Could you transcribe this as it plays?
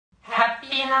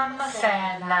llama,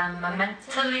 sad llama,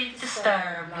 mentally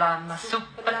disturbed llama,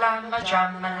 super llama,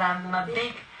 drama llama,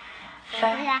 big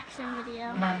fat reaction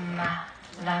video. Llama,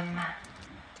 llama.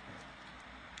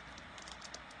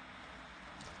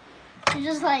 You're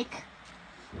just like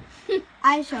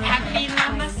I show Happy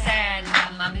llama, sad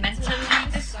llama,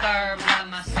 mentally disturbed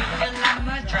llama, super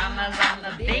llama, drama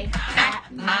llama, big fat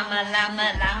mama llama,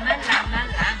 llama, llama,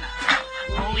 llama.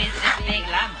 Who is this big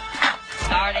llama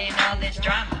starting all this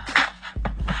drama?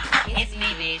 It's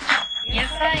me, bitch. Yes,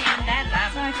 I am that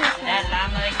llama. That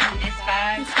llama you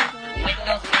despise with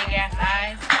those big ass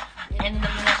eyes and the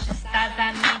malicious thighs.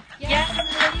 I mean, yes, look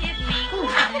at me.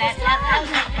 I'm that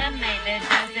LLMA that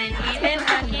doesn't even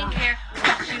fucking care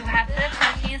what you have to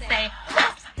fucking say.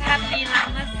 Happy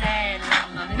llama, sad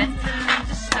llama, mentally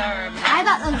disturbed. I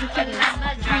thought those were kitties.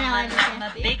 Llama, drama,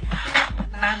 llama, big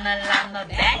llama, llama,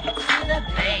 back to the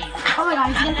base. Oh my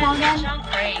god, he's gonna fall again.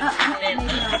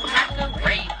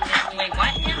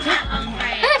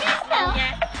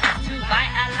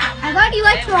 I thought he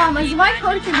liked llamas. Why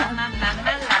coaching him?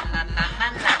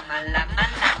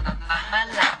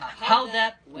 Hold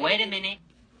up, wait a minute.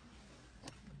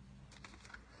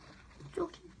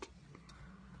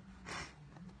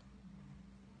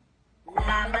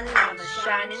 Llama, llama,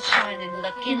 shining, shining,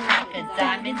 looking like a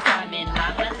diamond, diamond.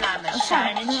 Llama, llama,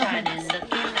 shining, shining,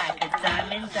 looking like a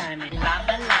diamond, diamond.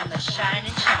 Llama, llama,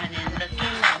 shining, shining,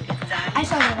 looking like a diamond. I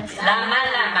saw this. Llama,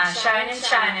 llama, shining,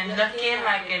 shining, looking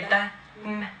like a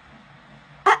diamond.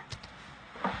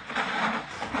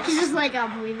 He's just like, I'll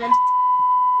believe it.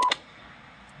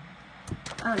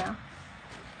 Oh no.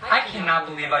 I cannot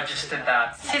believe I just did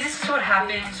that. See, this is what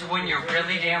happens when you're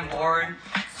really damn bored.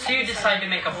 So you decide to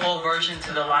make a full version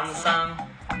to the Llama song,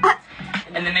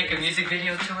 and then make a music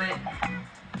video to it,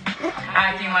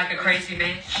 acting like a crazy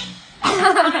bitch.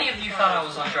 How many of you thought I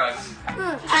was on drugs?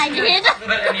 I did.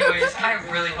 But anyways, I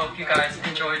really hope you guys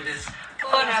enjoyed this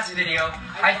fun-ass video.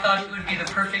 I thought it would be the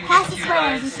perfect gift to you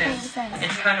guys since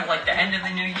it's kind of like the end of the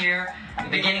new year, the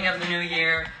beginning of the new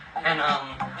year, and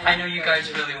I know you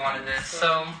guys really wanted this,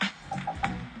 so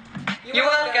you're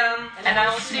welcome, and I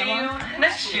will see you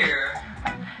next year.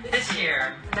 This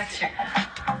year, next year.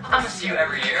 I'm gonna see you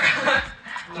every year.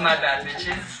 My bad,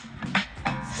 bitches.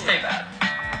 Stay bad.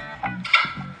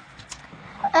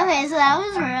 Okay, so that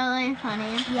was really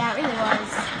funny. Yeah, it really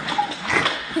was.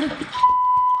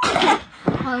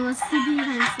 Oh, let's see the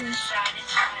answers.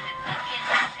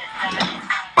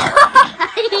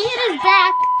 He hit his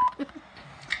back.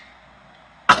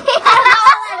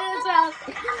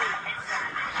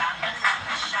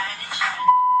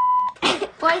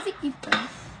 Why does he keep them?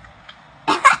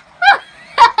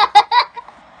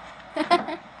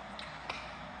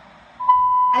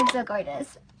 I'm so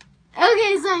gorgeous.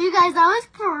 Okay, so you guys, that was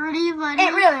pretty funny.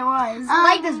 It really was.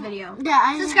 Like this video.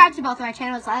 Yeah, Subscribe to both of my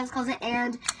channels, Lives Calls It,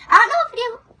 and I don't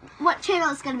know what channel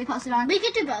it's going to be posted on. we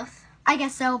could do both. I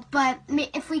guess so, but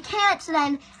if we can't,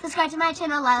 then subscribe to my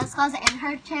channel, Lilas Calls It, and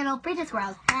her channel, Bridget's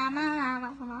World.